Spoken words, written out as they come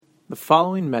The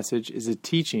following message is a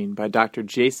teaching by Dr.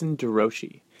 Jason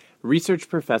DeRouchie, Research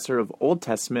Professor of Old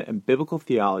Testament and Biblical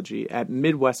Theology at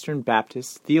Midwestern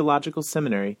Baptist Theological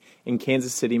Seminary in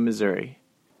Kansas City, Missouri.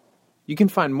 You can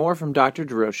find more from Dr.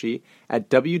 DeRouchie at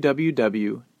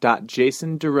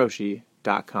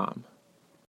www.jasonderouchie.com.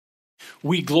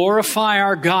 We glorify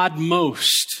our God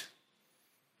most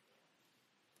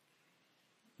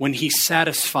when He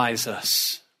satisfies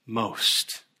us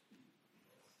most.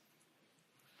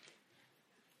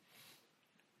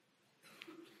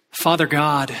 Father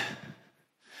God,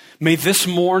 may this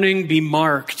morning be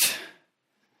marked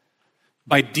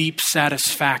by deep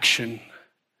satisfaction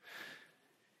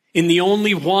in the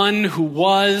only one who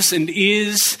was and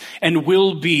is and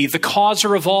will be, the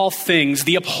causer of all things,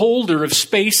 the upholder of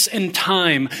space and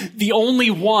time, the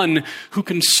only one who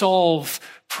can solve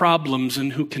problems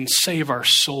and who can save our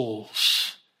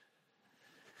souls.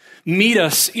 Meet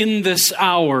us in this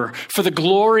hour for the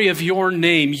glory of your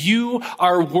name. You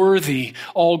are worthy.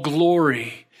 All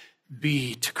glory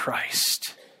be to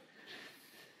Christ.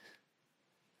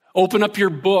 Open up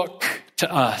your book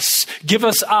to us. Give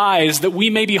us eyes that we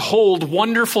may behold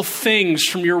wonderful things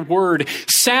from your word.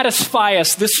 Satisfy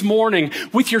us this morning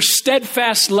with your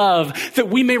steadfast love that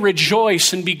we may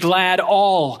rejoice and be glad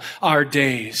all our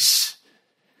days.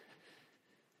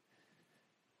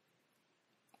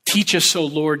 Teach us, O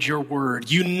Lord, your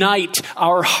word. Unite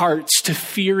our hearts to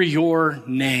fear your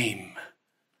name.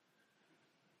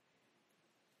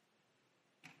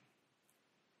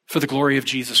 For the glory of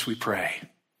Jesus we pray.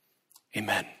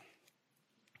 Amen.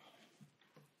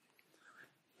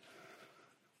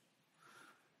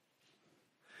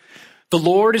 The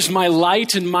Lord is my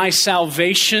light and my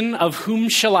salvation. Of whom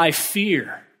shall I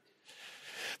fear?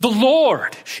 The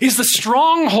Lord is the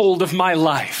stronghold of my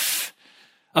life.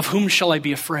 Of whom shall I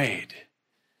be afraid?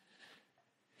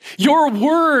 Your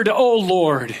word, O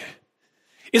Lord,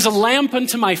 is a lamp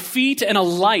unto my feet and a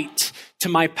light to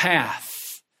my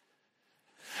path.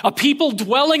 A people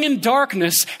dwelling in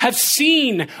darkness have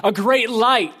seen a great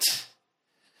light.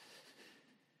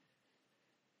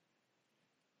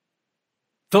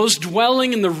 Those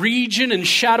dwelling in the region and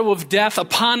shadow of death,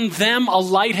 upon them a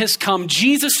light has come.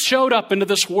 Jesus showed up into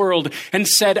this world and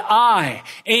said, I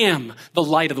am the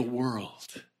light of the world.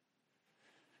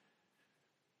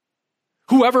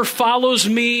 Whoever follows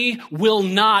me will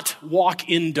not walk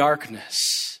in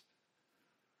darkness,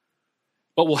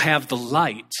 but will have the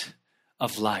light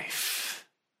of life.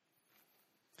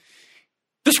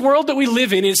 This world that we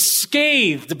live in is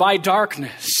scathed by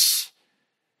darkness,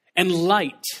 and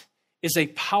light is a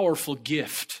powerful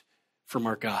gift from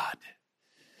our God.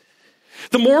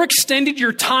 The more extended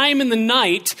your time in the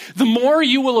night, the more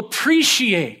you will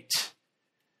appreciate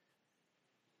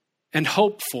and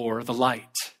hope for the light.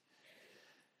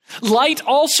 Light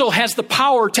also has the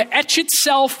power to etch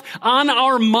itself on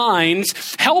our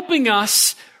minds, helping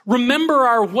us remember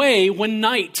our way when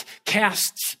night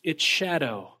casts its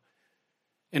shadow,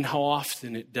 and how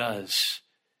often it does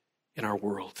in our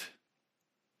world.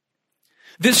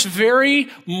 This very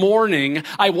morning,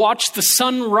 I watched the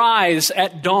sun rise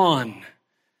at dawn,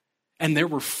 and there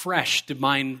were fresh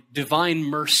divine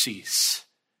mercies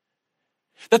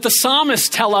that the psalmists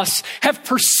tell us have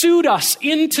pursued us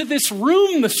into this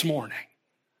room this morning.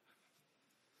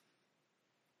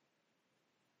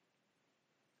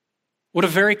 What a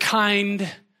very kind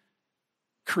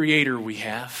Creator we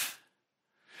have.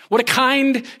 What a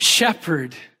kind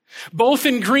shepherd, both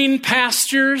in green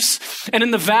pastures and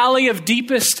in the valley of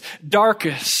deepest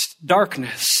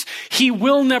darkness. He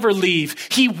will never leave.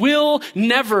 He will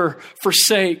never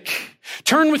forsake.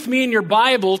 Turn with me in your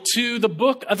Bible to the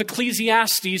book of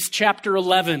Ecclesiastes, chapter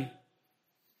 11.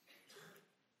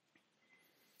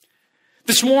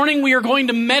 This morning we are going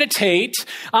to meditate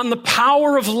on the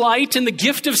power of light and the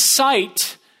gift of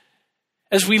sight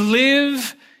as we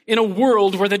live in a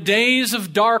world where the days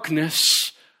of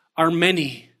darkness are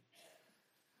many.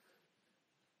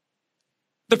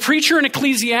 The preacher in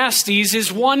Ecclesiastes is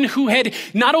one who had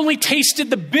not only tasted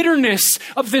the bitterness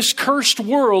of this cursed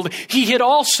world, he had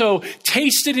also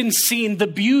tasted and seen the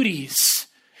beauties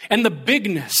and the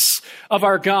bigness of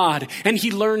our God, and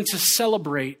he learned to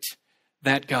celebrate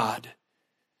that God.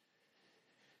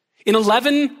 In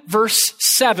 11 verse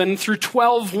 7 through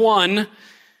 12:1,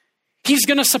 he's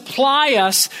going to supply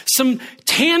us some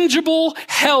tangible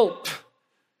help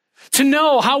to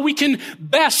know how we can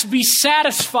best be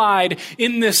satisfied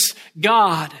in this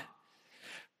God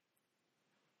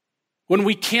when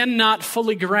we cannot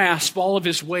fully grasp all of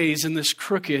his ways in this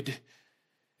crooked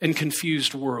and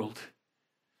confused world.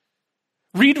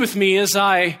 Read with me as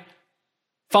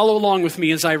follow along with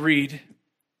me as I read.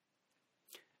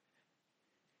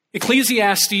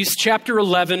 Ecclesiastes chapter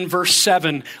 11, verse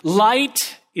 7,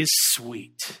 light is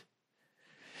sweet,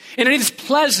 and it is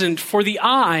pleasant for the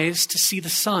eyes to see the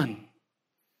sun.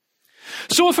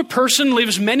 So if a person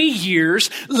lives many years,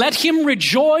 let him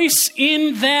rejoice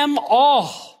in them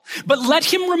all. But let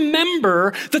him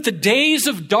remember that the days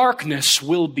of darkness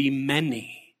will be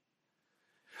many.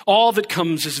 All that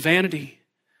comes is vanity.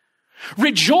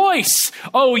 Rejoice,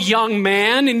 O young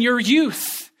man, in your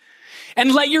youth,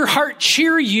 and let your heart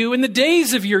cheer you in the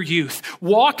days of your youth.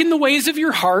 Walk in the ways of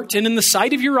your heart and in the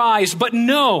sight of your eyes, but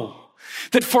know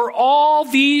that for all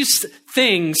these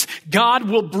things, God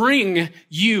will bring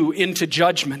you into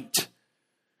judgment.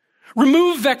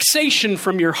 Remove vexation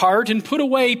from your heart and put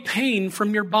away pain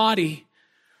from your body.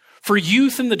 For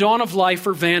youth and the dawn of life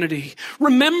are vanity.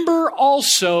 Remember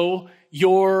also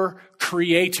your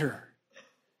Creator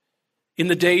in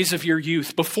the days of your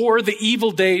youth, before the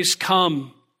evil days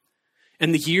come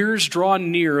and the years draw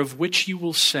near, of which you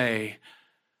will say,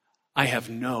 I have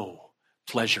no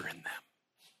pleasure in them.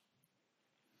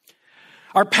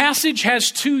 Our passage has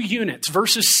two units.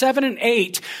 Verses 7 and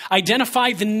 8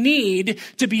 identify the need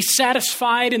to be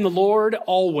satisfied in the Lord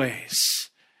always.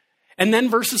 And then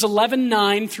verses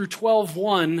 11:9 through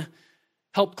 12:1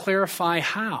 help clarify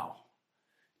how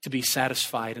to be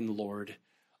satisfied in the Lord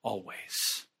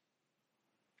always.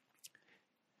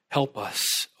 Help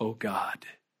us, O God.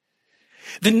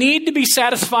 The need to be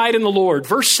satisfied in the Lord.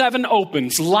 Verse 7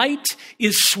 opens, light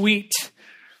is sweet,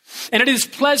 and it is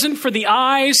pleasant for the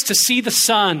eyes to see the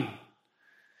sun.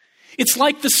 It's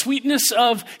like the sweetness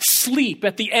of sleep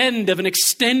at the end of an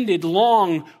extended,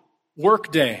 long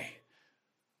workday,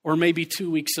 or maybe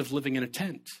 2 weeks of living in a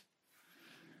tent.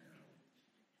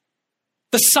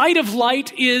 The sight of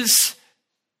light is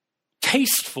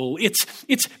tasteful,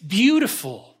 it's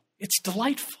beautiful, it's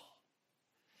delightful.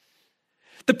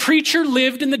 The preacher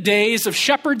lived in the days of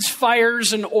shepherds'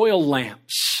 fires and oil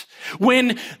lamps,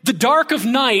 when the dark of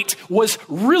night was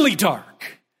really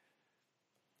dark.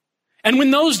 And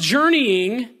when those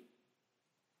journeying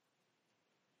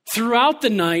throughout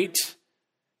the night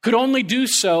could only do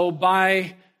so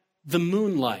by the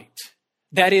moonlight.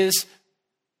 That is,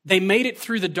 they made it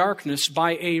through the darkness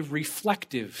by a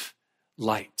reflective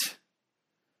light.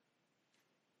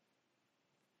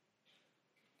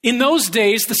 In those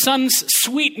days, the sun's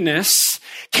sweetness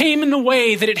came in the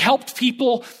way that it helped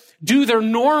people do their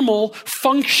normal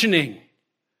functioning,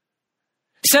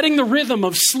 setting the rhythm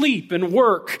of sleep and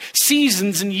work,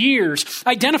 seasons and years,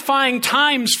 identifying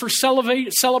times for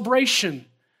celebration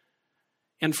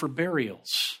and for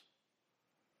burials.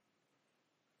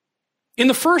 In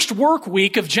the first work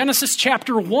week of Genesis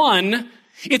chapter 1,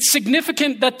 it's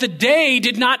significant that the day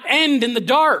did not end in the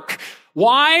dark.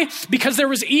 Why? Because there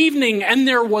was evening and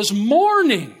there was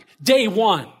morning, day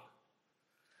 1.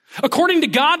 According to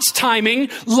God's timing,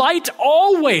 light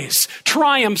always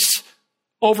triumphs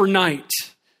over night,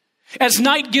 as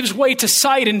night gives way to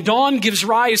sight and dawn gives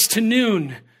rise to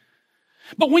noon.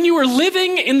 But when you are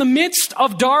living in the midst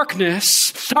of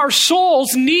darkness, our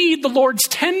souls need the Lord's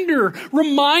tender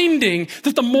reminding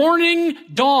that the morning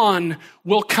dawn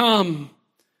will come,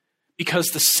 because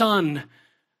the Son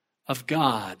of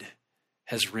God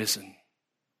has risen.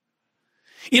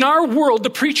 In our world, the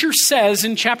preacher says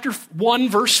in chapter 1,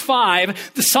 verse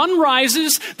 5, the sun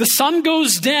rises, the sun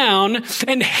goes down,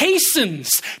 and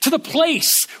hastens to the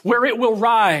place where it will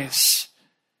rise.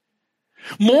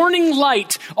 Morning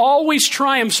light always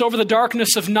triumphs over the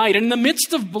darkness of night. And in the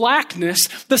midst of blackness,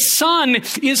 the sun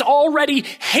is already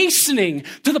hastening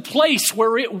to the place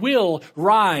where it will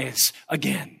rise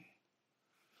again.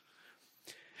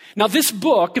 Now, this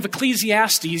book of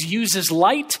Ecclesiastes uses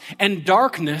light and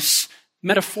darkness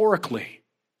metaphorically.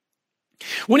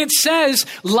 When it says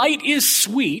light is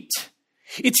sweet,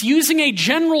 it's using a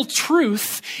general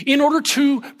truth in order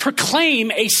to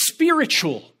proclaim a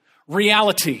spiritual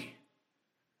reality.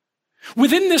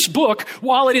 Within this book,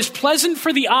 while it is pleasant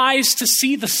for the eyes to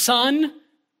see the sun,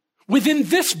 within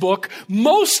this book,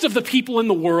 most of the people in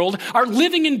the world are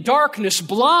living in darkness,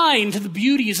 blind to the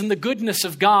beauties and the goodness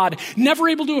of God, never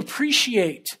able to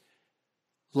appreciate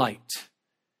light.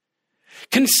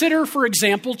 Consider, for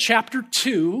example, chapter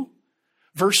 2,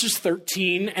 verses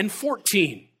 13 and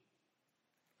 14.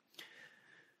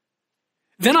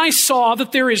 Then I saw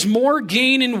that there is more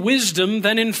gain in wisdom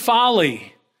than in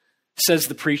folly, says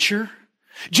the preacher,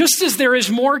 just as there is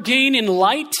more gain in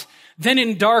light than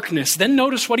in darkness. Then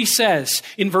notice what he says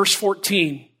in verse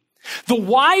 14. The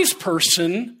wise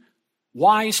person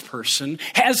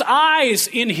has eyes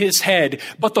in his head,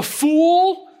 but the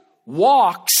fool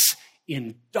walks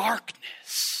in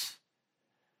darkness.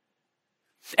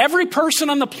 Every person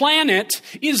on the planet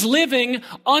is living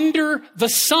under the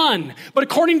sun. But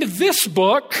according to this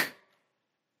book,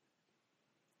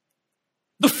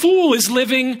 the fool is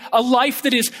living a life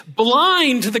that is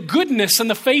blind to the goodness and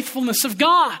the faithfulness of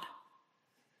God.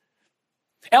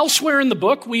 Elsewhere in the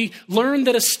book, we learn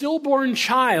that a stillborn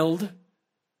child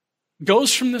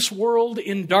goes from this world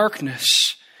in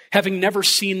darkness, having never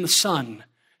seen the sun.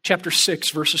 Chapter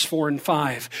 6, verses 4 and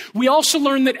 5. We also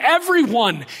learn that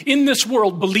everyone in this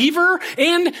world, believer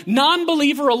and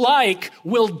non-believer alike,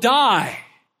 will die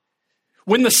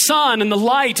when the sun and the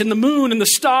light and the moon and the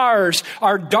stars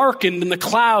are darkened and the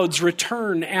clouds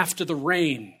return after the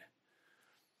rain.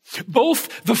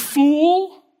 Both the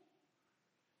fool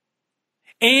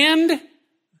and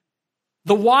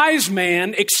the wise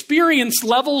man experience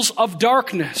levels of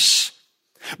darkness.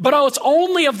 But it's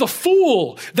only of the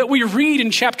fool that we read in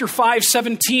chapter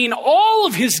 5:17, all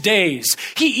of his days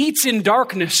he eats in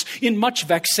darkness, in much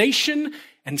vexation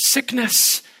and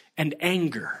sickness and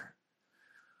anger.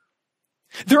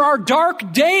 There are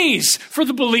dark days for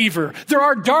the believer. There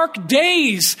are dark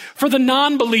days for the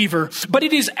non-believer. But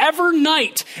it is ever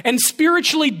night and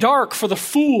spiritually dark for the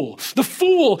fool. The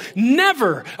fool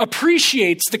never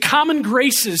appreciates the common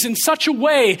graces in such a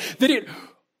way that it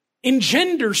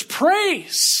engenders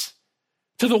praise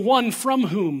to the one from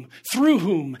whom, through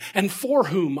whom, and for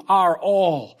whom are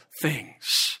all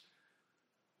things.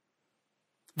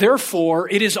 Therefore,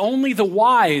 it is only the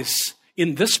wise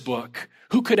in this book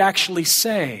who could actually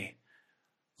say,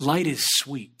 light is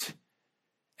sweet,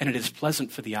 and it is pleasant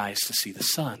for the eyes to see the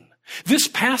sun. This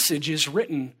passage is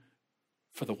written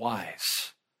for the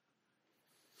wise.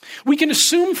 We can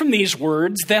assume from these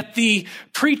words that the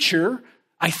preacher,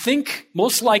 I think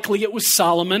most likely it was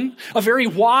Solomon, a very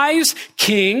wise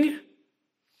king,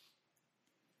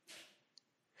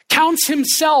 counts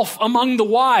himself among the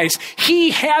wise.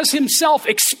 He has himself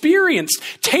experienced,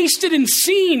 tasted, and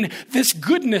seen this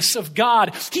goodness of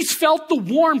God. He's felt the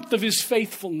warmth of his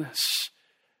faithfulness.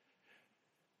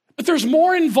 But there's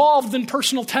more involved than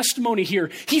personal testimony here.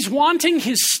 He's wanting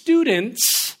his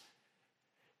students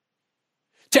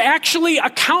to actually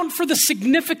account for the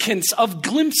significance of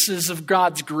glimpses of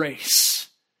God's grace.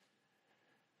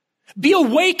 Be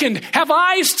awakened, have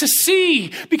eyes to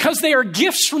see, because they are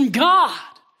gifts from God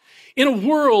in a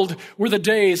world where the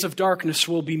days of darkness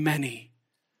will be many.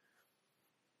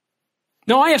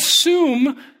 Now, I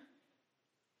assume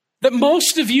that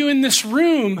most of you in this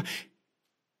room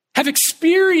have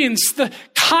experienced the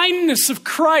kindness of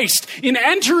Christ in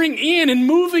entering in and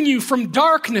moving you from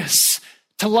darkness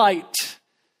to light.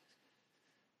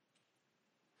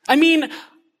 I mean,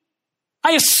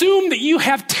 I assume that you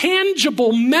have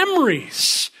tangible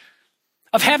memories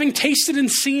of having tasted and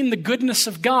seen the goodness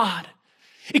of God,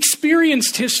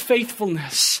 experienced his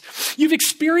faithfulness. You've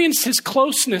experienced his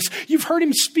closeness. You've heard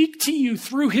him speak to you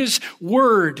through his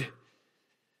word.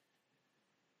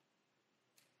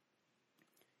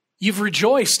 You've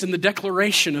rejoiced in the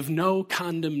declaration of no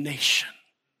condemnation.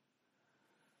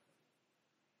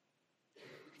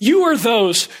 You are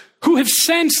those who have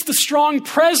sensed the strong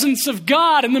presence of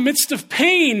God in the midst of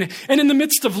pain and in the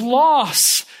midst of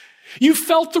loss. You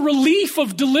felt the relief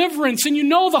of deliverance, and you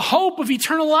know the hope of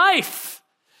eternal life.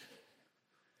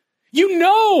 You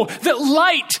know that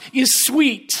light is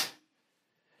sweet,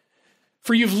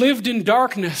 for you've lived in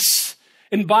darkness,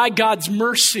 and by God's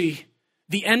mercy,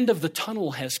 the end of the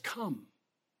tunnel has come.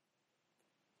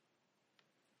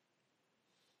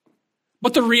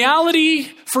 But the reality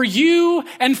for you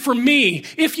and for me,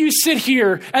 if you sit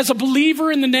here as a believer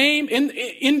in the name,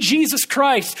 in Jesus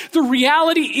Christ, the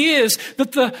reality is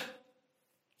that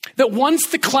once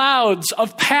the clouds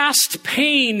of past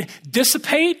pain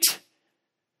dissipate,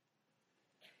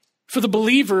 for the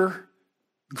believer,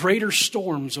 greater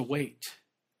storms await.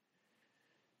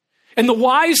 And the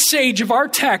wise sage of our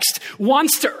text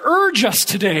wants to urge us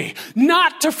today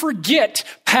not to forget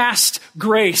past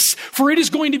grace, for it is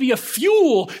going to be a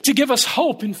fuel to give us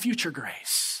hope in future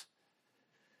grace.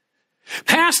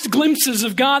 Past glimpses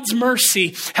of God's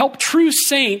mercy help true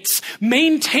saints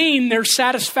maintain their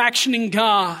satisfaction in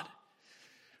God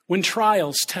when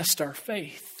trials test our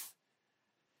faith.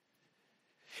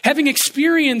 Having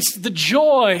experienced the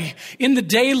joy in the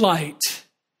daylight,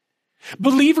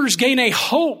 believers gain a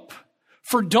hope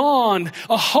for dawn,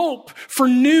 a hope for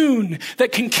noon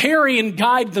that can carry and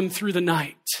guide them through the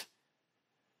night.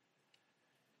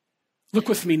 Look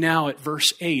with me now at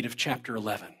verse 8 of chapter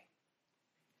 11.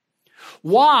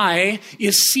 Why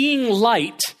is seeing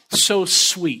light so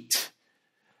sweet?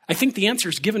 I think the answer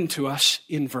is given to us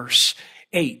in verse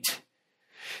 8.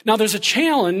 Now there's a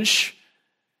challenge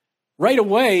right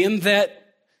away in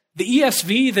that The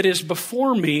ESV that is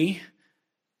before me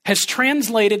has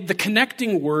translated the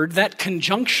connecting word, that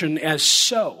conjunction, as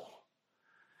so.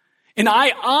 And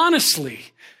I honestly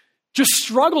just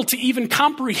struggle to even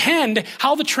comprehend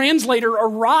how the translator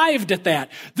arrived at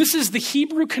that. This is the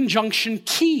Hebrew conjunction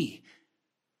key,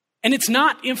 and it's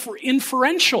not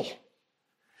inferential.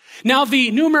 Now,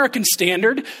 the New American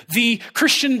Standard, the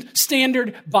Christian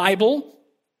Standard Bible,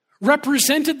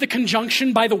 represented the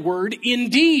conjunction by the word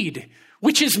indeed,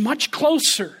 which is much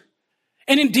closer,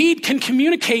 and indeed can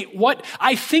communicate what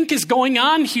I think is going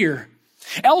on here.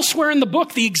 Elsewhere in the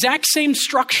book, the exact same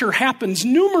structure happens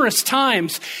numerous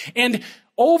times, and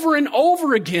over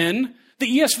again,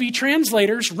 the ESV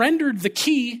translators rendered the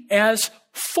key as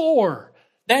for.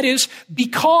 That is,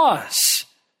 because.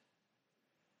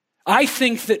 I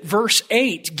think that verse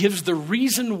 8 gives the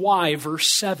reason why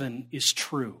verse 7 is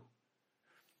true.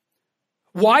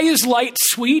 Why is light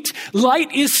sweet?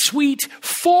 Light is sweet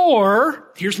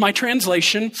for, here's my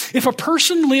translation, if a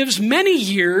person lives many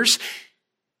years,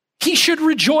 he should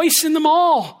rejoice in them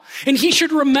all, and he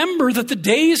should remember that the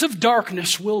days of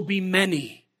darkness will be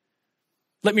many.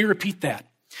 Let me repeat that.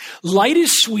 Light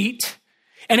is sweet,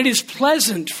 and it is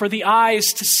pleasant for the eyes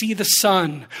to see the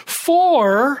sun.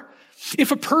 For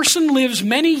if a person lives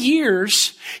many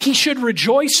years, he should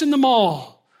rejoice in them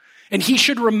all, and he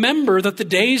should remember that the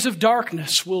days of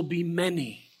darkness will be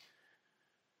many.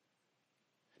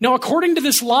 Now, according to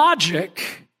this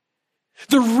logic,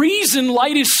 the reason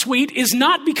light is sweet is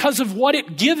not because of what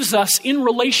it gives us in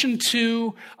relation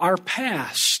to our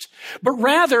past, but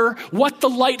rather what the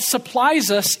light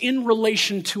supplies us in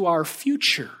relation to our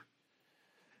future.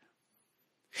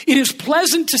 It is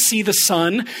pleasant to see the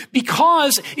sun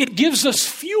because it gives us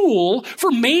fuel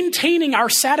for maintaining our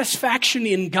satisfaction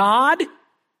in God,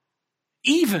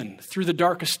 even through the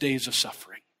darkest days of suffering.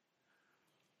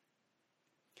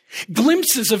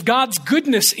 Glimpses of God's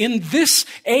goodness in this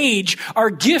age are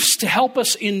gifts to help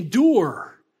us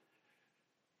endure.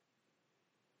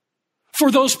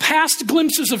 For those past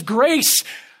glimpses of grace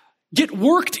get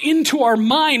worked into our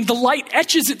mind, the light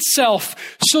etches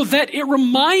itself so that it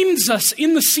reminds us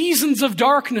in the seasons of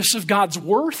darkness of God's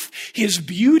worth, His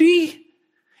beauty,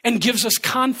 and gives us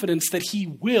confidence that He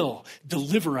will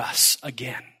deliver us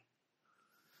again.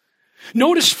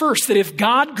 Notice first that if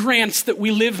God grants that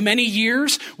we live many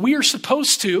years, we are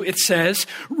supposed to, it says,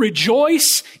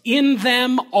 rejoice in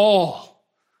them all.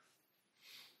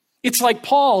 It's like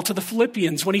Paul to the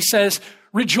Philippians when he says,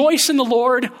 rejoice in the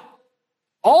Lord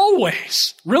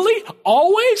always. Really?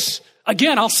 Always?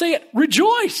 Again, I'll say it,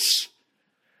 rejoice.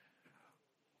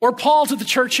 Or Paul to the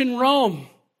church in Rome.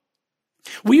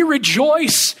 We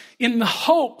rejoice in the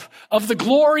hope of the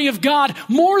glory of God.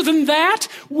 More than that,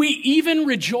 we even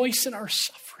rejoice in our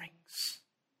sufferings.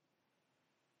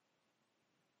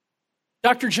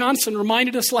 Dr. Johnson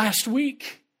reminded us last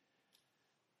week.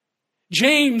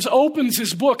 James opens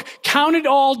his book, count it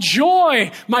all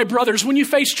joy, my brothers, when you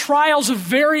face trials of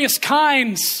various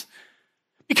kinds.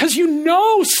 Because you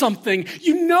know something.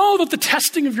 You know that the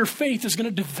testing of your faith is going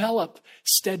to develop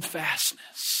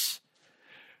steadfastness.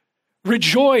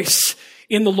 Rejoice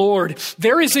in the Lord.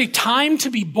 There is a time to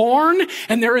be born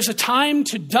and there is a time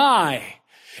to die.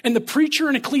 And the preacher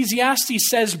in Ecclesiastes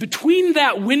says, between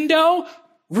that window,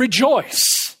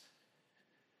 rejoice.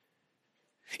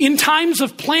 In times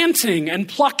of planting and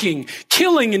plucking,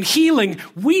 killing and healing,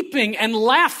 weeping and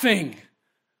laughing,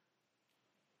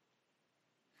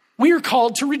 we are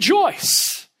called to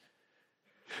rejoice.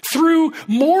 Through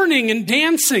mourning and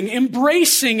dancing,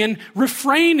 embracing and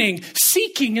refraining,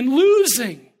 seeking and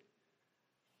losing,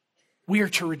 we are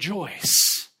to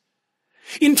rejoice.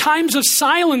 In times of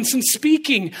silence and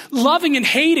speaking, loving and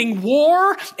hating,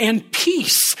 war and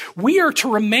peace, we are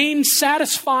to remain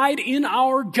satisfied in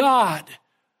our God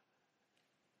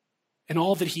and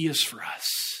all that He is for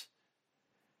us.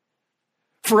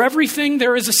 For everything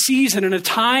there is a season and a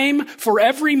time for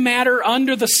every matter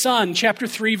under the sun, chapter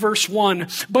 3, verse 1.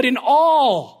 But in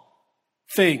all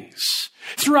things,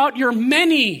 throughout your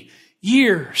many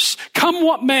years, come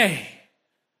what may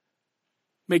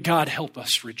God help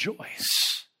us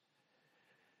rejoice.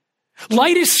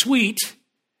 Light is sweet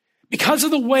because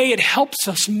of the way it helps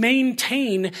us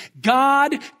maintain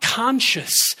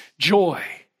God-conscious joy,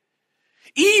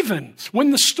 even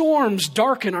when the storms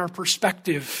darken our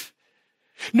perspective.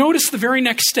 Notice the very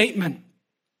next statement.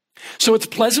 So it's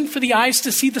pleasant for the eyes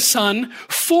to see the sun,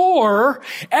 for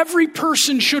every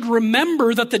person should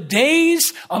remember that the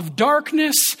days of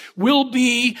darkness will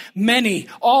be many.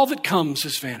 All that comes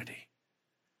is vanity.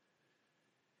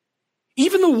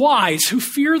 Even the wise who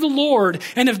fear the Lord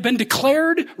and have been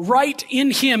declared right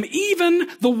in Him, even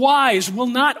the wise will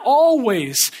not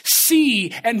always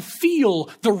see and feel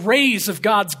the rays of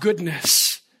God's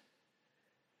goodness.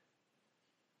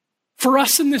 For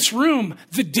us in this room,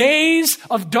 the days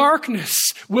of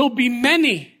darkness will be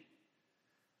many.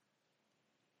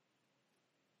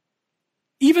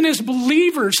 Even as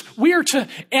believers, we are to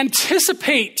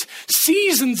anticipate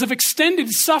seasons of extended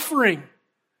suffering.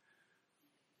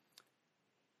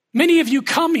 Many of you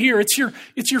come here, it's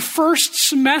your first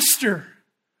semester.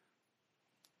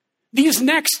 These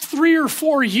next 3 or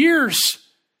 4 years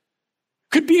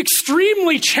could be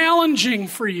extremely challenging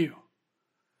for you.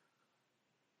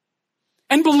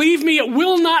 And believe me, it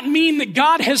will not mean that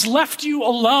God has left you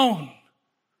alone.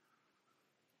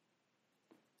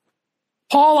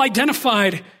 Paul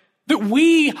identified that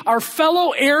we are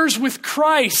fellow heirs with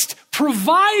Christ,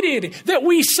 provided that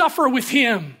we suffer with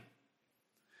him,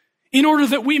 in order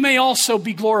that we may also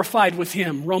be glorified with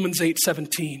him. Romans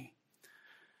 8:17.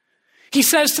 He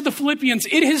says to the Philippians,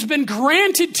 it has been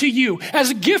granted to you as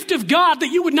a gift of God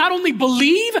that you would not only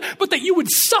believe, but that you would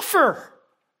suffer.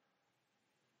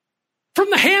 From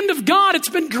the hand of God, it's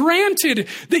been granted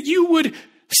that you would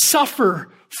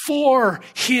suffer for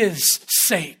his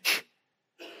sake.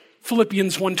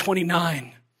 Philippians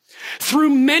 1:29. Through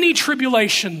many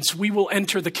tribulations, we will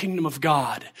enter the kingdom of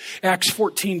God. Acts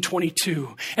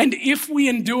 14:22. And if we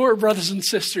endure, brothers and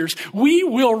sisters, we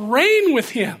will reign with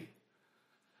him.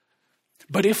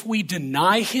 But if we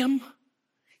deny him,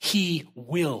 he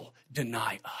will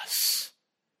deny us.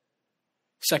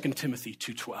 2 Timothy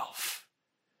 2:12.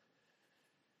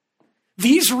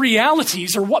 These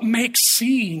realities are what makes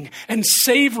seeing and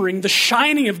savoring the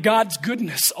shining of God's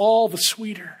goodness all the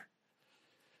sweeter.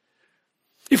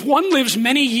 If one lives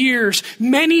many years,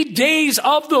 many days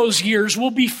of those years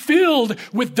will be filled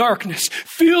with darkness,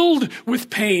 filled with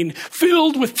pain,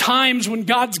 filled with times when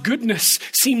God's goodness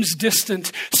seems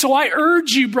distant. So I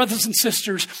urge you, brothers and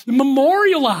sisters,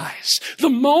 memorialize the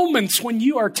moments when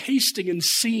you are tasting and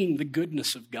seeing the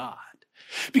goodness of God,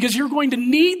 because you're going to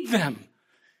need them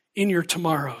in your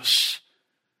tomorrows.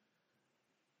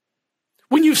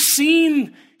 When you've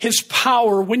seen his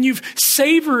power, when you've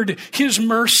savored his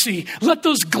mercy, let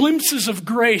those glimpses of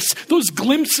grace, those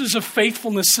glimpses of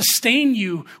faithfulness sustain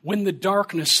you when the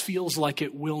darkness feels like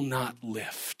it will not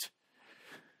lift.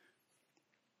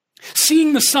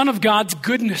 Seeing the Son of God's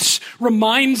goodness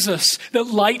reminds us that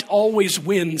light always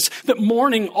wins, that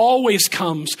morning always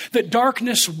comes, that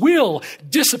darkness will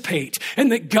dissipate,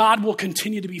 and that God will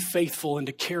continue to be faithful and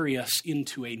to carry us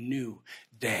into a new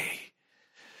day.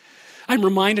 I'm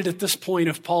reminded at this point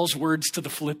of Paul's words to the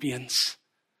Philippians.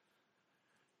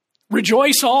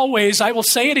 Rejoice always. I will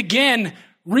say it again.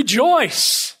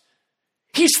 Rejoice.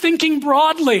 He's thinking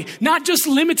broadly, not just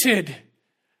limited.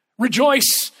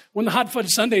 Rejoice when the hot fudge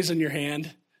sundae's in your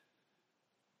hand.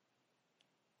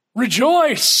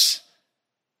 Rejoice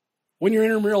when your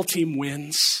intramural team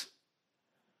wins.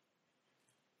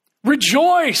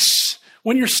 Rejoice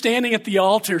when you're standing at the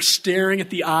altar staring at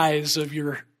the eyes of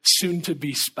your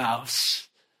soon-to-be spouse.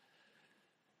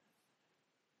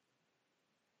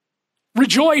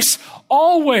 Rejoice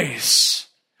always.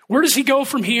 Where does he go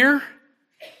from here?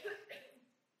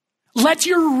 Let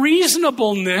your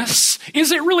reasonableness,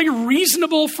 is it really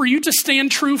reasonable for you to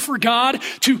stand true for God,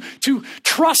 to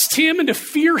trust him and to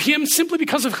fear him simply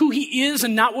because of who he is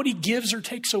and not what he gives or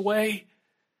takes away?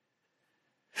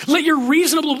 Let your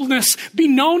reasonableness be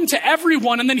known to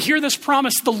everyone, and then hear this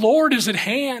promise, the Lord is at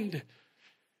hand.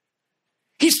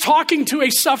 He's talking to a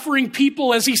suffering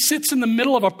people as he sits in the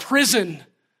middle of a prison.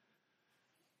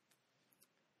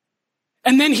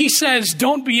 And then he says,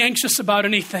 don't be anxious about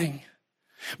anything,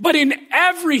 but in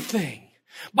everything,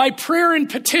 by prayer and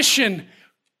petition,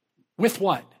 with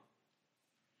what?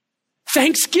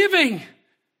 Thanksgiving.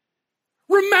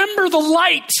 Remember the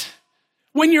light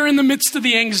when you're in the midst of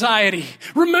the anxiety.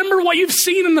 Remember what you've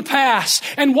seen in the past.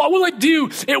 And what will it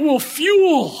do? It will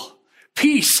fuel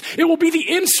peace. It will be the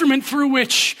instrument through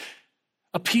which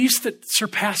a peace that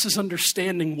surpasses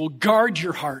understanding will guard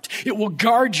your heart. It will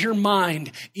guard your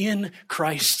mind in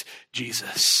Christ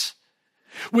Jesus.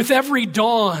 With every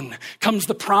dawn comes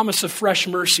the promise of fresh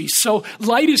mercy. So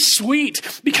light is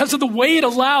sweet because of the way it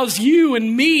allows you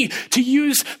and me to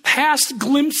use past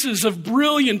glimpses of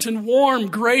brilliant and warm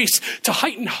grace to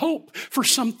heighten hope for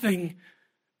something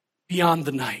beyond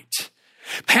the night.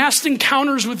 Past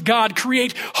encounters with God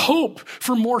create hope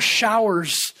for more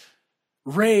showers,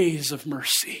 rays of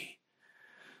mercy.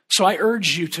 So I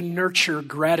urge you to nurture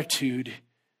gratitude.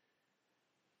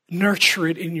 Nurture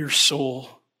it in your soul.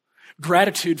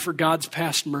 Gratitude for God's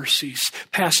past mercies,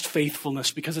 past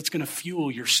faithfulness, because it's going to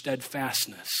fuel your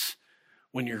steadfastness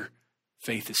when your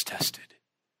faith is tested.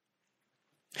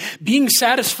 Being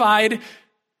satisfied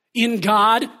in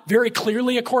God, very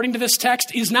clearly according to this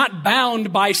text, is not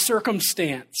bound by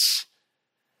circumstance.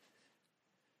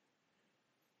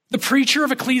 The preacher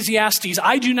of Ecclesiastes,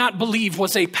 I do not believe,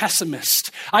 was a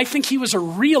pessimist. I think he was a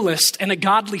realist and a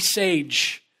godly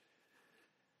sage.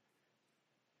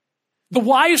 The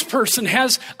wise person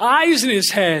has eyes in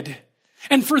his head,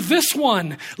 and for this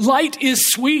one, light is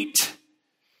sweet.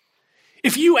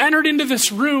 If you entered into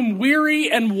this room weary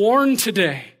and worn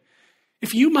today,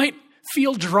 if you might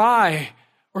feel dry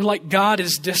or like God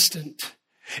is distant,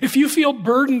 if you feel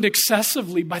burdened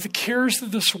excessively by the cares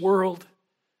of this world,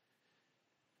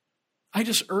 I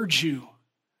just urge you,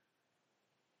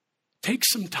 take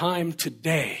some time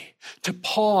today to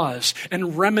pause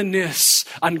and reminisce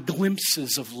on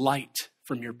glimpses of light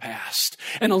from your past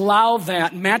and allow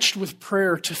that, matched with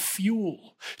prayer, to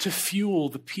fuel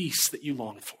the peace that you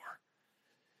long for.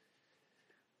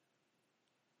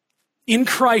 In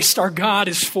Christ, our God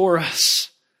is for us.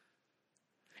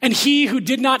 And he who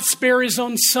did not spare his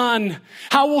own son,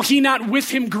 how will he not with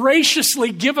him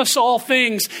graciously give us all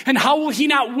things? And how will he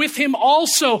not with him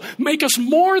also make us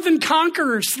more than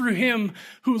conquerors through him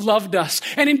who loved us?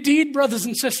 And indeed, brothers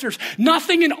and sisters,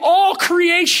 nothing in all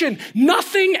creation,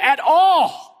 nothing at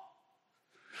all,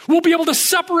 will be able to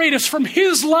separate us from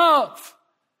his love.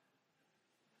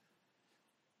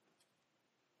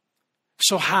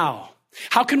 So how?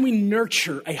 How can we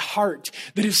nurture a heart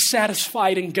that is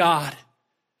satisfied in God?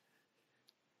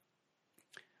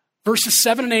 Verses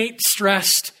 7 and 8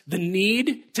 stressed the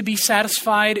need to be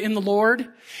satisfied in the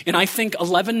Lord. And I think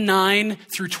 11:9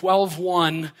 through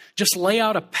 12:1 just lay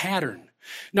out a pattern.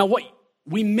 Now, what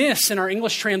we miss in our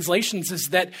English translations is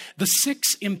that the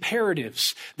 6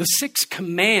 imperatives, the 6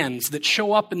 commands that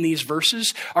show up in these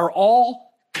verses are all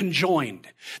conjoined.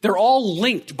 They're all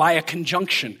linked by a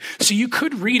conjunction. So you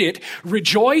could read it,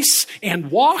 rejoice and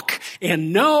walk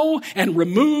and know and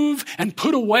remove and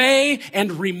put away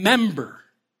and remember.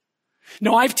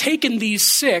 Now, I've taken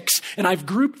these 6 and I've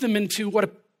grouped them into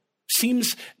what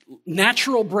seems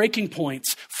natural breaking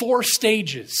points, 4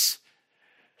 stages.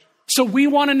 So we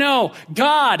want to know,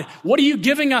 God, what are you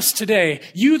giving us today?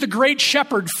 You, the great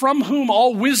shepherd, from whom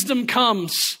all wisdom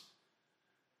comes.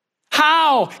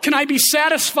 How can I be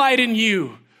satisfied in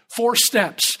you? 4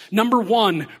 steps. Number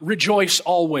 1, rejoice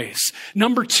always.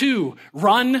 Number 2,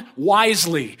 run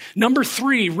wisely. Number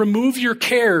 3, remove your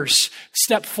cares.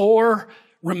 Step 4,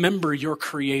 remember your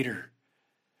Creator.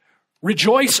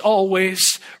 Rejoice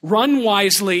always, run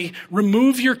wisely,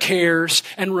 remove your cares,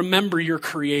 and remember your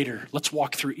Creator. Let's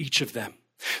walk through each of them.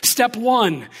 Step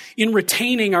 1, in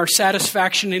retaining our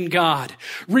satisfaction in God.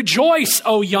 Rejoice,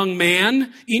 O young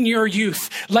man, in your youth.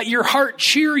 Let your heart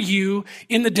cheer you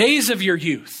in the days of your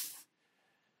youth.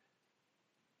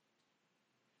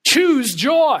 Choose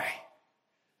joy.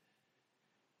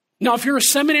 Now, if you're a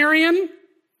seminarian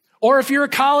or if you're a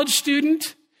college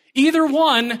student, either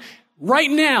one,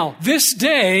 right now, this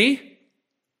day,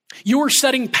 you are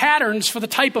setting patterns for the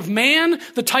type of man,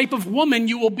 the type of woman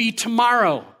you will be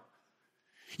tomorrow.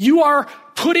 You are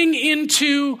putting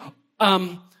into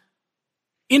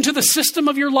the system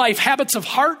of your life habits of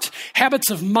heart, habits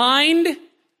of mind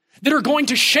that are going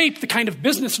to shape the kind of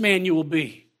businessman you will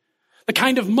be, the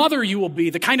kind of mother you will be,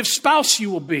 the kind of spouse you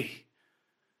will be.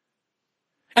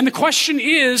 And the question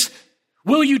is,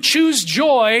 will you choose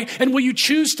joy, and will you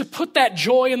choose to put that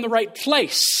joy in the right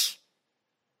place?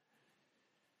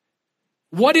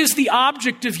 What is the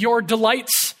object of your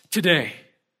delights today?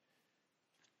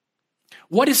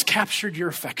 What has captured your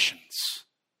affections?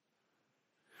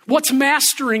 What's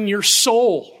mastering your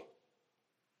soul?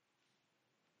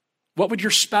 What would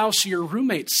your spouse or your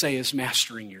roommate say is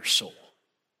mastering your soul?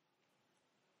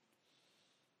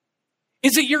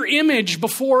 Is it your image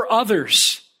before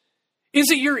others? Is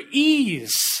it your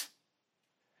ease?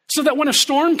 So that when a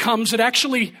storm comes, it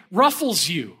actually ruffles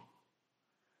you.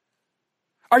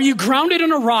 Are you grounded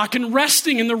on a rock and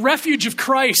resting in the refuge of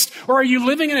Christ? Or are you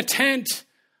living in a tent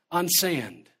on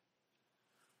sand?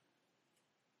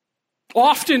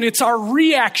 Often it's our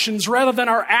reactions rather than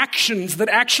our actions that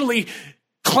actually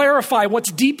clarify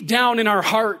what's deep down in our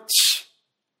hearts.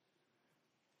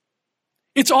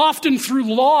 It's often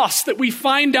through loss that we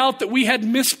find out that we had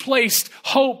misplaced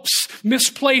hopes,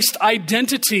 misplaced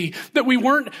identity, that we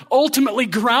weren't ultimately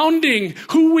grounding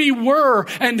who we were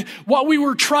and what we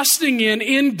were trusting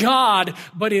in God,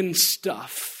 but in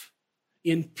stuff,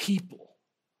 in people.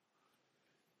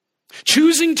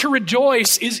 Choosing to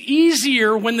rejoice is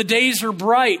easier when the days are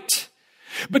bright,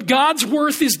 but God's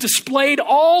worth is displayed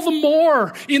all the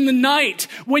more in the night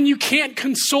when you can't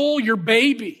console your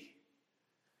baby.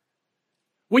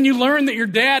 When you learn that your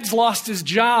dad's lost his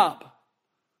job.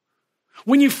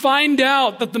 When you find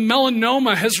out that the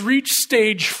melanoma has reached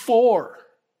stage 4.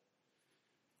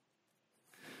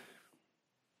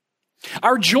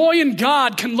 Our joy in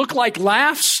God can look like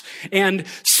laughs and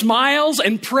smiles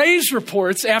and praise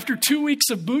reports after 2 weeks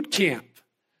of boot camp.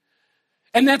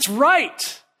 And that's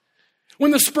right.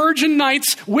 When the Spurgeon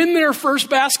Knights win their first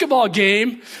basketball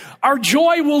game, our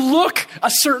joy will look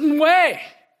a certain way.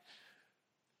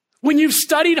 When you've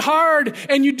studied hard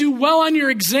and you do well on your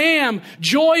exam,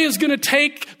 joy is going to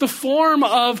take the form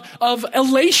of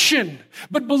elation.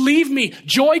 But believe me,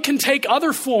 joy can take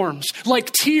other forms,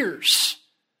 like tears,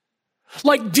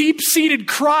 like deep-seated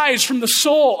cries from the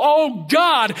soul. Oh,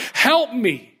 God, help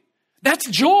me. That's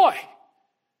joy.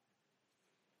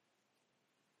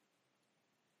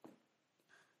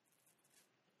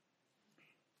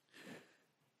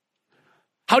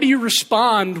 How do you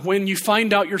respond when you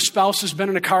find out your spouse has been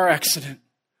in a car accident?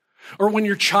 Or when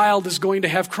your child is going to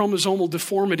have chromosomal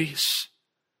deformities?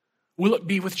 Will it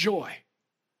be with joy?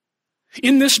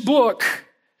 In this book,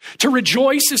 to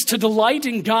rejoice is to delight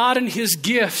in God and His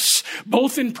gifts,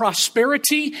 both in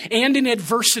prosperity and in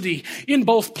adversity, in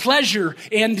both pleasure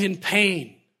and in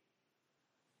pain.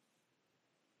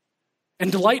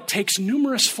 And delight takes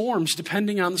numerous forms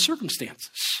depending on the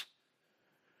circumstances.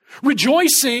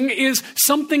 Rejoicing is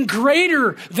something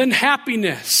greater than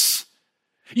happiness.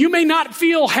 You may not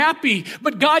feel happy,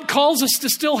 but God calls us to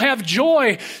still have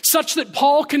joy, such that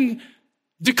Paul can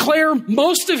declare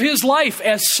most of his life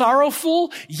as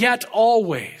sorrowful, yet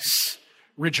always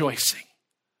rejoicing.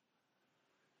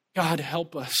 God,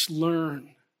 help us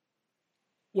learn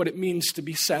what it means to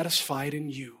be satisfied in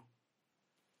you.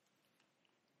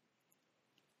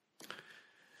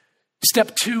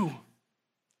 Step 2.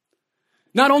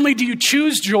 Not only do you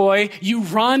choose joy, you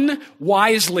run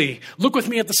wisely. Look with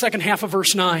me at the second half of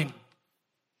verse 9.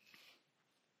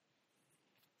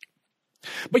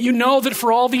 But you know that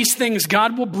for all these things,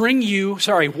 God will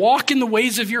walk in the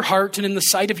ways of your heart and in the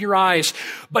sight of your eyes.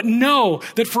 But know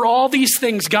that for all these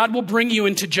things, God will bring you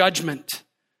into judgment.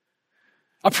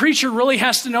 A preacher really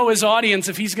has to know his audience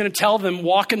if he's going to tell them,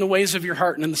 walk in the ways of your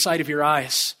heart and in the sight of your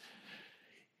eyes.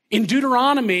 In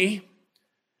Deuteronomy,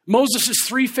 Moses'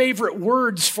 3 favorite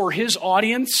words for his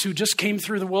audience who just came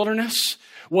through the wilderness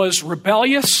was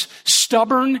rebellious,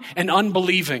 stubborn, and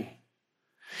unbelieving.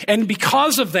 And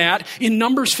because of that, in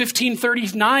Numbers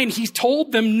 15:39, he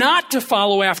told them not to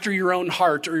follow after your own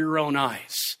heart or your own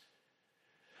eyes.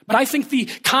 But I think the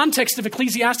context of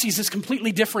Ecclesiastes is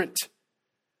completely different.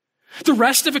 The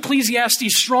rest of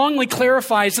Ecclesiastes strongly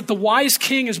clarifies that the wise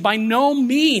king is by no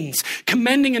means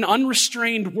commending an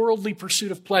unrestrained worldly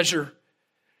pursuit of pleasure.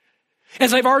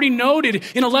 As I've already noted,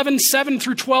 in 11:7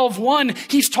 through 12:1,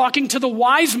 he's talking to the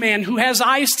wise man who has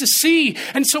eyes to see.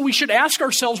 And so we should ask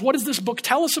ourselves, what does this book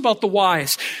tell us about the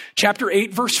wise? Chapter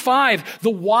 8, verse 5, the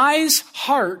wise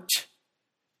heart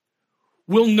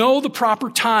will know the proper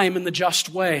time and the just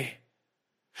way.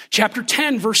 Chapter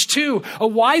 10, verse 2, a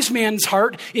wise man's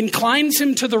heart inclines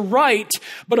him to the right,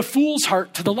 but a fool's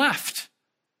heart to the left.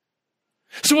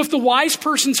 So if the wise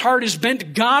person's heart is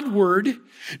bent Godward,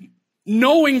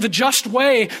 knowing the just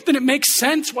way, then it makes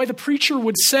sense why the preacher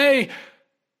would say,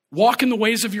 walk in the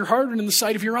ways of your heart and in the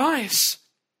sight of your eyes.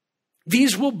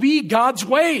 These will be God's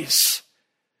ways.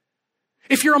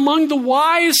 If you're among the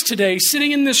wise today,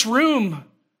 sitting in this room,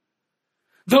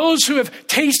 those who have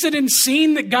tasted and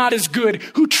seen that God is good,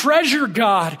 who treasure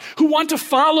God, who want to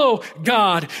follow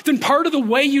God, then part of the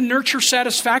way you nurture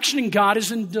satisfaction in God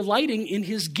is in delighting in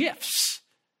His gifts.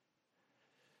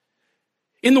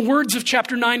 In the words of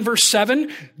chapter 9, verse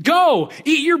 7, go,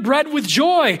 eat your bread with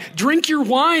joy, drink your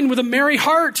wine with a merry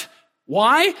heart.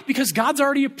 Why? Because God's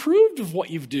already approved of what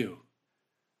you do.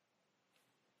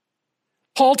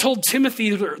 Paul told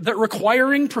Timothy that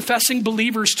requiring professing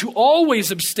believers to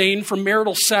always abstain from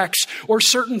marital sex or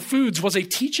certain foods was a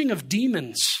teaching of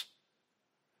demons.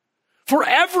 For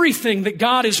everything that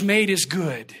God has made is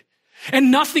good, and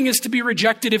nothing is to be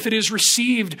rejected if it is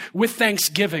received with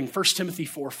thanksgiving. 1 Timothy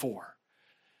 4:4.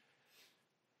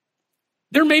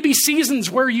 There may be seasons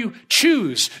where you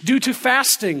choose, due to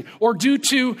fasting or due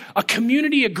to a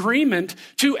community agreement,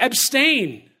 to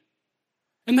abstain.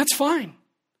 And that's fine.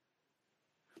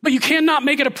 But you cannot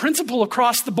make it a principle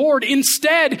across the board.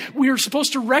 Instead, we are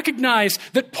supposed to recognize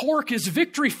that pork is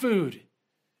victory food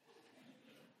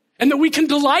and that we can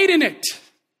delight in it.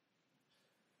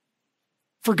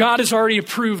 For God has already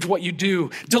approved what you do.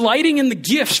 Delighting in the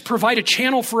gifts provide a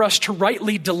channel for us to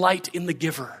rightly delight in the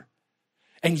giver.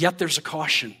 And yet there's a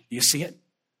caution. Do you see it?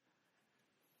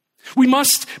 We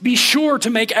must be sure to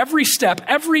make every step,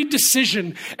 every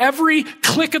decision, every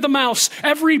click of the mouse,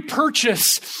 every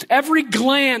purchase, every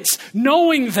glance,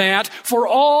 knowing that for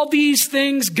all these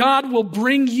things, God will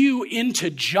bring you into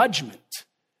judgment.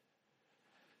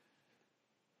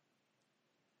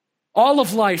 All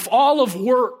of life, all of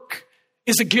work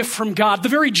is a gift from God. The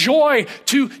very joy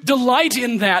to delight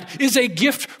in that is a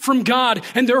gift from God,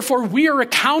 and therefore we are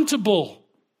accountable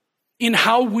in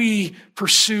how we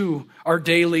pursue our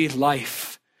daily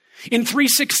life. In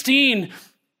 3:16,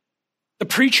 the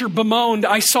preacher bemoaned,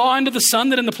 "I saw under the sun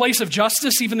that in the place of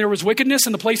justice, even there was wickedness,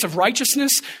 in the place of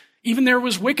righteousness, even there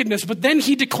was wickedness." But then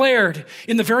he declared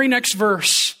in the very next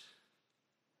verse,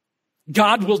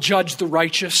 God will judge the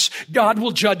righteous. God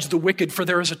will judge the wicked, for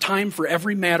there is a time for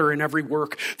every matter and every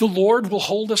work. The Lord will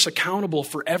hold us accountable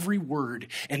for every word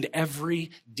and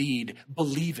every deed.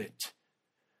 Believe it.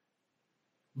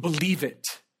 Believe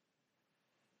it.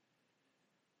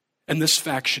 And this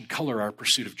fact should color our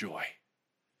pursuit of joy.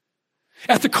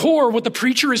 At the core, what the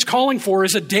preacher is calling for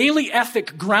is a daily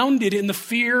ethic grounded in the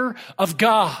fear of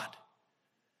God.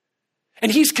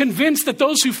 And he's convinced that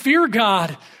those who fear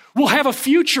God will have a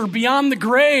future beyond the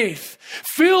grave,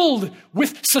 filled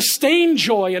with sustained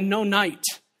joy and no night.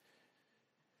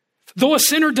 Though a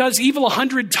sinner does evil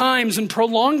 100 times and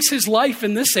prolongs his life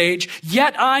in this age,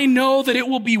 yet I know that it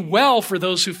will be well for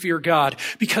those who fear God,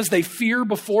 because they fear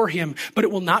before him, but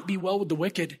it will not be well with the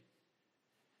wicked.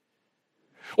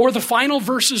 Or the final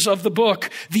verses of the book,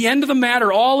 the end of the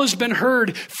matter, all has been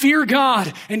heard. Fear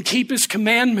God and keep his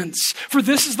commandments, for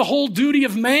this is the whole duty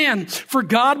of man. For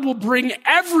God will bring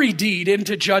every deed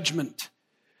into judgment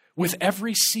with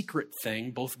every secret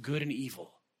thing, both good and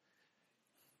evil.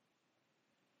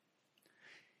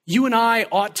 You and I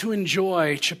ought to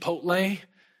enjoy Chipotle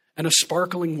and a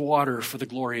sparkling water for the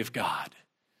glory of God.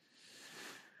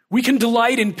 We can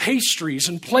delight in pastries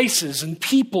and places and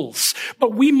peoples,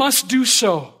 but we must do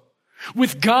so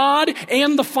with God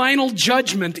and the final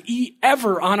judgment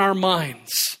ever on our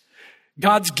minds.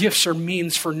 God's gifts are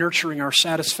means for nurturing our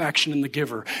satisfaction in the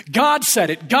giver. God said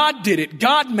it. God did it.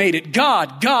 God made it.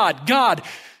 God.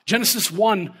 Genesis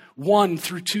 1:1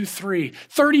 through 2:3.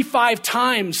 35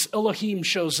 times Elohim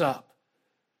shows up.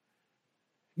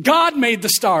 God made the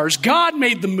stars. God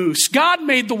made the moose. God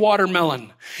made the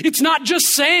watermelon. It's not just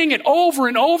saying it over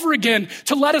and over again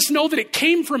to let us know that it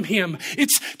came from him.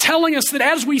 It's telling us that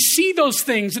as we see those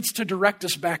things, it's to direct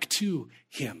us back to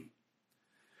him.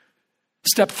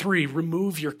 Step 3,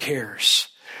 remove your cares.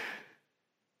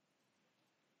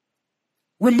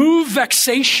 Remove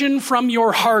vexation from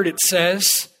your heart, it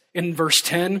says in verse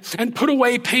 10, and put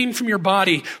away pain from your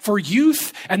body, for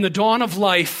youth and the dawn of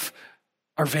life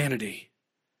are vanity.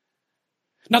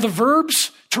 Now, the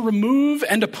verbs to remove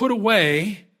and to put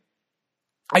away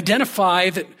identify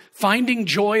that finding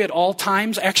joy at all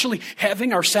times, actually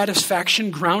having our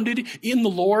satisfaction grounded in the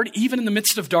Lord, even in the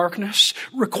midst of darkness,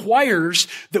 requires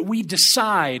that we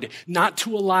decide not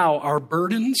to allow our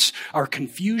burdens, our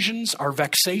confusions, our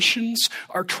vexations,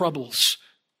 our troubles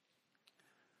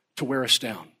to wear us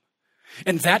down.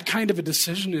 And that kind of a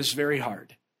decision is very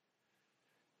hard.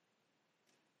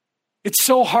 It's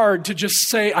so hard to just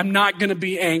say, I'm not going to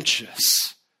be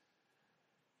anxious.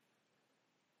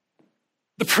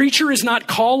 The preacher is not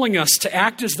calling us to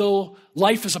act as though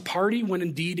life is a party when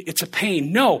indeed it's a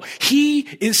pain. No, he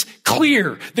is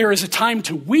clear. There is a time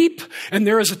to weep and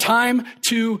there is a time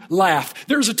to laugh.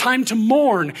 There's a time to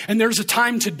mourn and there's a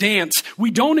time to dance.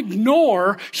 We don't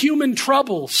ignore human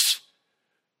troubles,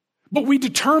 but we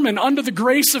determine under the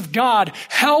grace of God,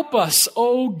 help us,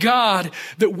 oh God,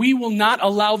 that we will not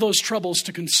allow those troubles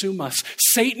to consume us.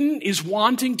 Satan is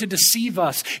wanting to deceive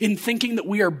us in thinking that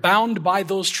we are bound by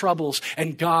those troubles,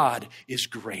 and God is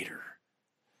greater.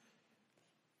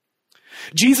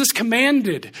 Jesus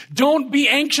commanded, don't be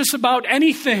anxious about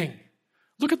anything.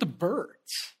 Look at the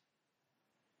birds.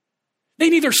 They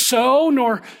neither sow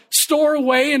nor store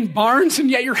away in barns,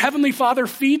 and yet your heavenly Father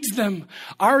feeds them.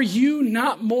 Are you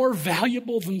not more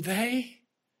valuable than they?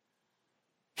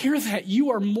 Hear that. You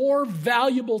are more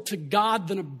valuable to God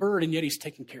than a bird, and yet he's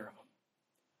taking care of them.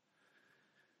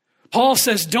 Paul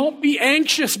says, don't be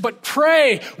anxious, but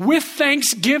pray with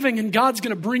thanksgiving, and God's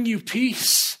going to bring you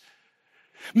peace.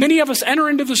 Many of us enter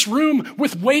into this room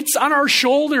with weights on our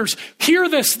shoulders. Hear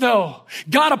this, though.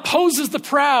 God opposes the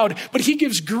proud, but he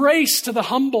gives grace to the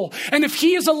humble. And if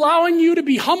he is allowing you to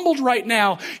be humbled right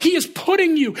now, he is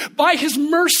putting you by his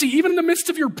mercy, even in the midst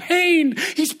of your pain,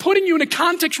 he's putting you in a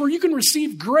context where you can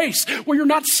receive grace, where you're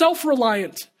not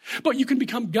self-reliant, but you can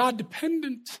become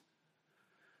God-dependent.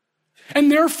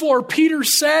 And therefore, Peter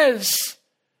says,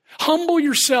 Humble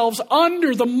yourselves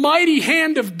under the mighty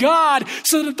hand of God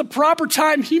so that at the proper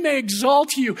time he may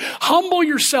exalt you. Humble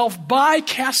yourself by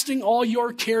casting all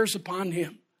your cares upon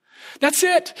him. That's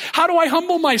it. How do I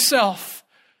humble myself?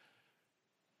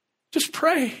 Just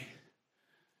pray.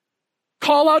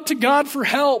 Call out to God for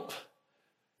help.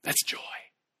 That's joy.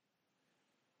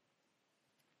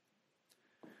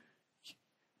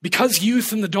 Because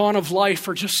youth and the dawn of life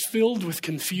are just filled with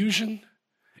confusion,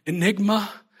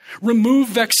 enigma, remove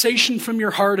vexation from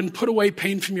your heart and put away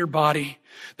pain from your body.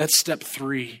 That's step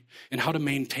 3 in how to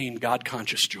maintain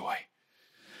God-conscious joy.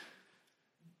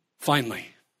 Finally,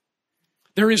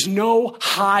 there is no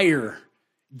higher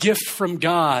gift from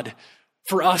God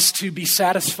for us to be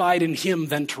satisfied in him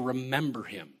than to remember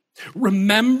him.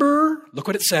 Remember, look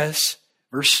what it says,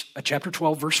 chapter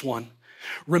 12, verse 1.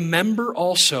 Remember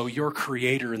also your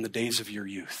Creator in the days of your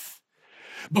youth,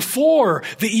 before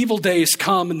the evil days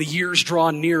come and the years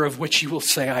draw near of which you will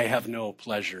say, I have no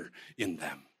pleasure in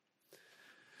them.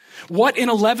 What in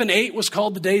 11:8 was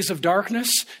called the days of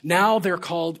darkness, now they're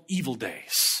called evil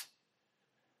days.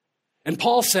 And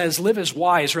Paul says, live as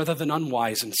wise rather than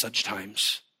unwise in such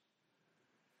times.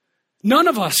 None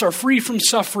of us are free from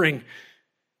suffering.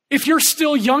 If you're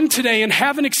still young today and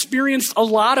haven't experienced a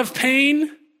lot of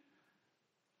pain,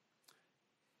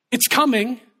 it's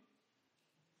coming.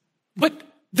 But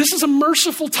this is a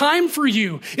merciful time for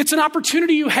you. It's an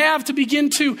opportunity you have to begin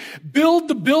to build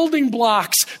the building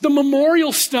blocks, the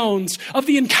memorial stones of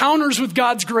the encounters with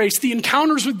God's grace, the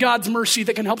encounters with God's mercy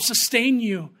that can help sustain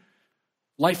you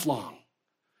lifelong.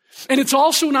 And it's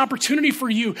also an opportunity for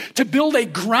you to build a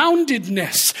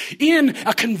groundedness in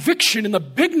a conviction in the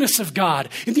bigness of God,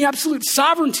 in the absolute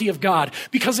sovereignty of God.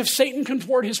 Because if Satan can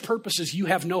thwart his purposes, you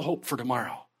have no hope for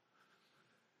tomorrow.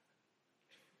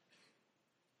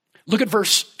 Look at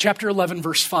chapter 11,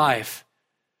 verse 5.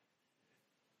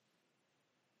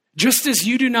 Just as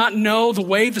you do not know the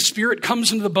way the Spirit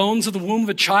comes into the bones of the womb of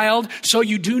a child, so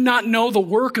you do not know the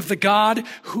work of the God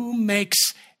who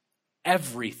makes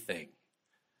everything.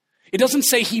 It doesn't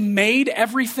say he made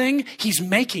everything, he's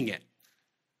making it.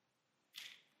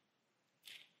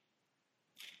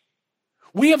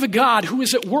 We have a God who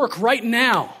is at work right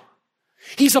now.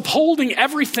 He's upholding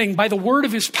everything by the word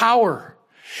of his power.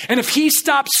 And if he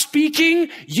stops speaking,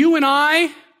 you and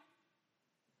I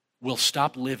will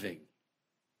stop living.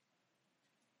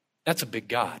 That's a big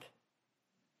God.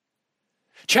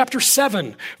 Chapter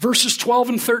 7, verses 12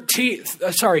 and 13,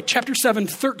 chapter 7,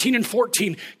 13 and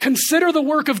 14. Consider the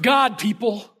work of God,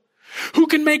 people. Who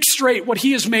can make straight what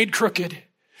he has made crooked?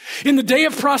 In the day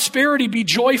of prosperity, be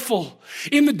joyful.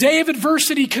 In the day of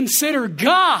adversity, consider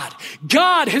God.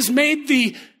 God has made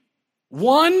the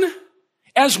one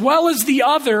as well as the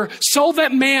other so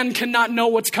that man cannot know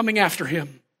what's coming after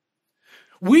him.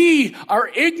 We are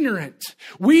ignorant.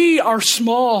 We are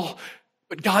small,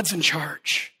 but God's in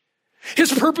charge.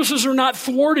 His purposes are not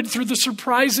thwarted through the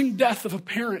surprising death of a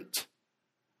parent.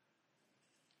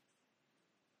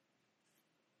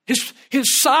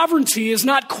 His sovereignty is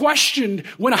not questioned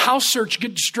when a house search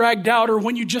gets dragged out or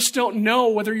when you just don't know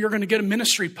whether you're going to get a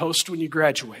ministry post when you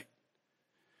graduate.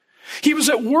 He was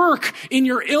at work in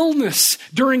your illness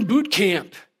during boot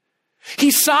camp.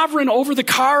 He's sovereign over the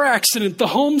car accident, the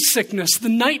homesickness, the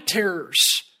night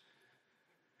terrors.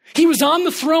 He was on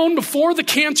the throne before the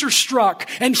cancer struck,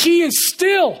 and he is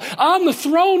still on the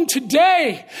throne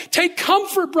today. Take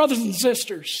comfort, brothers and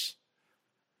sisters.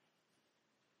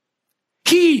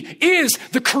 He is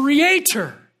the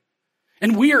creator,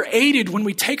 and we are aided when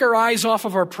we take our eyes off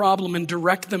of our problem and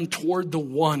direct them toward the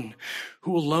one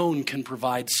who alone can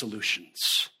provide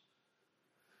solutions.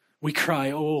 We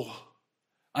cry, oh,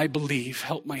 I believe,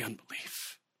 help my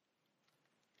unbelief.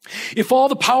 If all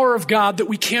the power of God that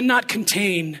we cannot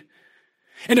contain,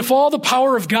 and if all the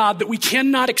power of God that we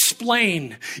cannot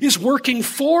explain is working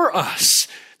for us,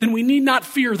 then we need not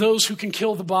fear those who can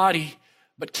kill the body,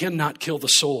 but cannot kill the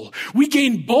soul. We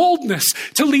gain boldness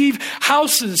to leave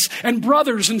houses and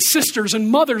brothers and sisters and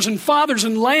mothers and fathers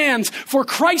and lands for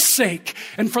Christ's sake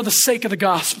and for the sake of the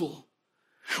gospel.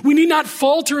 We need not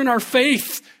falter in our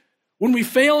faith when we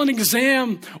fail an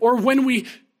exam or when we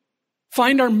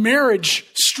find our marriage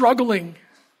struggling.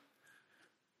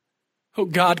 Oh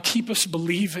God, keep us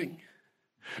believing.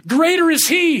 Greater is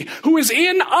he who is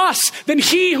in us than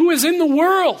he who is in the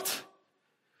world.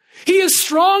 He is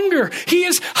stronger. He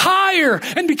is higher.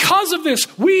 And because of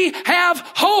this, we have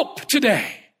hope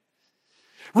today.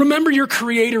 Remember your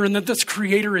Creator and that this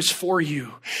Creator is for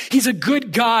you. He's a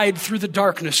good guide through the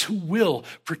darkness who will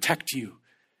protect you.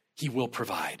 He will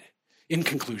provide. In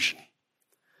conclusion,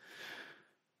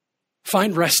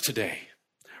 find rest today.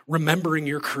 remembering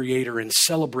your Creator and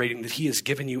celebrating that He has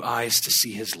given you eyes to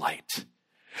see His light.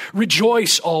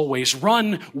 Rejoice always,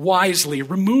 run wisely,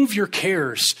 remove your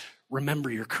cares,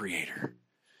 remember your Creator.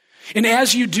 And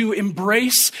as you do,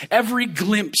 embrace every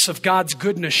glimpse of God's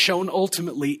goodness shown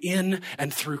ultimately in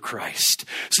and through Christ,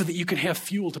 so that you can have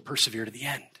fuel to persevere to the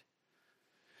end.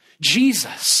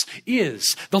 Jesus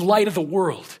is the light of the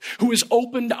world who has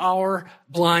opened our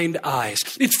blind eyes.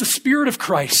 It's the Spirit of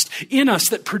Christ in us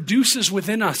that produces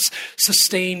within us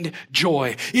sustained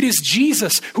joy. It is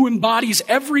Jesus who embodies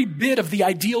every bit of the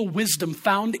ideal wisdom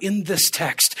found in this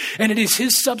text. And it is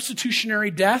His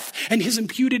substitutionary death and His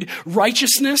imputed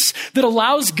righteousness that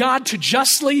allows God to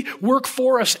justly work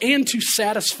for us and to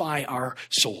satisfy our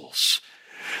souls.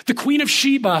 The Queen of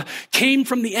Sheba came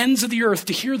from the ends of the earth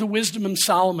to hear the wisdom of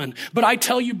Solomon. But I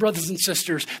tell you, brothers and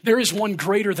sisters, there is one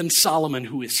greater than Solomon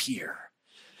who is here.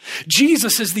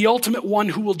 Jesus is the ultimate one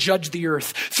who will judge the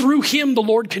earth. Through Him, the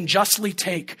Lord can justly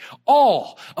take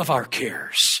all of our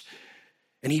cares.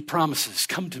 And He promises,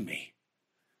 come to me.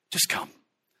 Just come.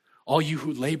 All you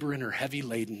who labor and are heavy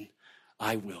laden,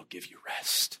 I will give you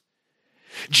rest.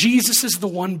 Jesus is the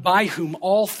one by whom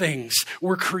all things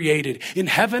were created, in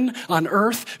heaven, on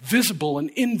earth, visible and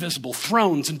invisible,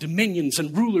 thrones and dominions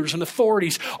and rulers and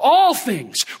authorities. All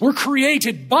things were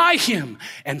created by Him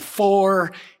and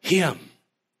for Him.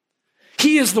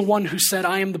 He is the one who said,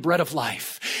 I am the bread of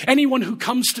life. Anyone who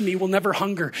comes to me will never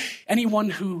hunger. Anyone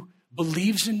who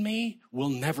believes in me will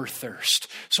never thirst.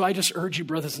 So I just urge you,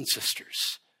 brothers and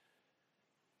sisters,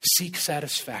 seek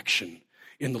satisfaction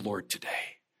in the Lord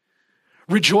today.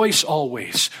 Rejoice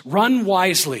always, run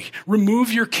wisely,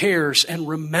 remove your cares, and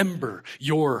remember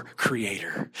your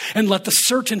Creator. And let the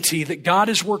certainty that God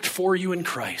has worked for you in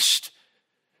Christ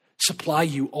supply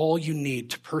you all you need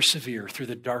to persevere through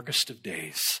the darkest of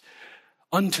days,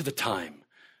 unto the time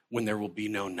when there will be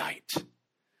no night.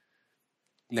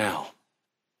 Now,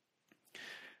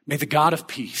 may the God of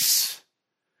peace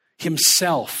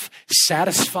Himself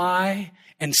satisfy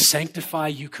and sanctify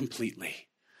you completely,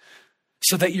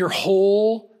 so that your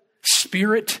whole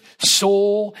spirit,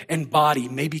 soul, and body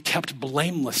may be kept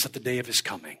blameless at the day of His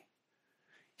coming.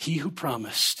 He who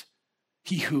promised,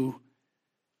 He who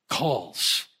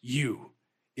calls you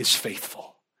is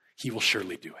faithful. He will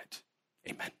surely do it.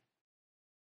 Amen.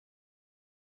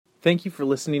 Thank you for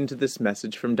listening to this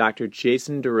message from Dr.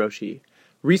 Jason DeRouchie,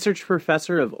 Research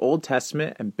Professor of Old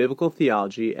Testament and Biblical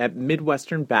Theology at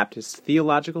Midwestern Baptist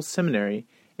Theological Seminary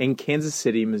in Kansas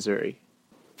City, Missouri.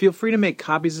 Feel free to make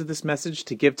copies of this message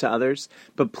to give to others,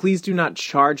 but please do not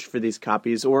charge for these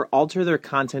copies or alter their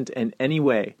content in any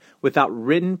way without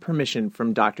written permission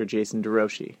from Dr. Jason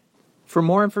DeRouchie. For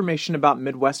more information about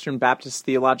Midwestern Baptist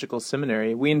Theological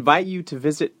Seminary, we invite you to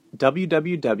visit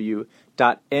www.mbts.edu.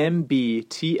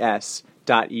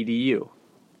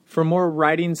 For more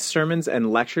writings, sermons,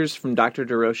 and lectures from Dr.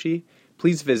 DeRouchie,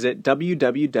 please visit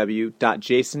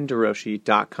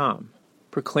www.jasonderouchie.com.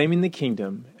 Proclaiming the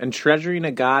kingdom and treasuring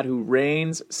a God who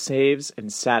reigns, saves,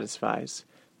 and satisfies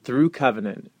through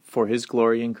covenant for His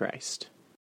glory in Christ.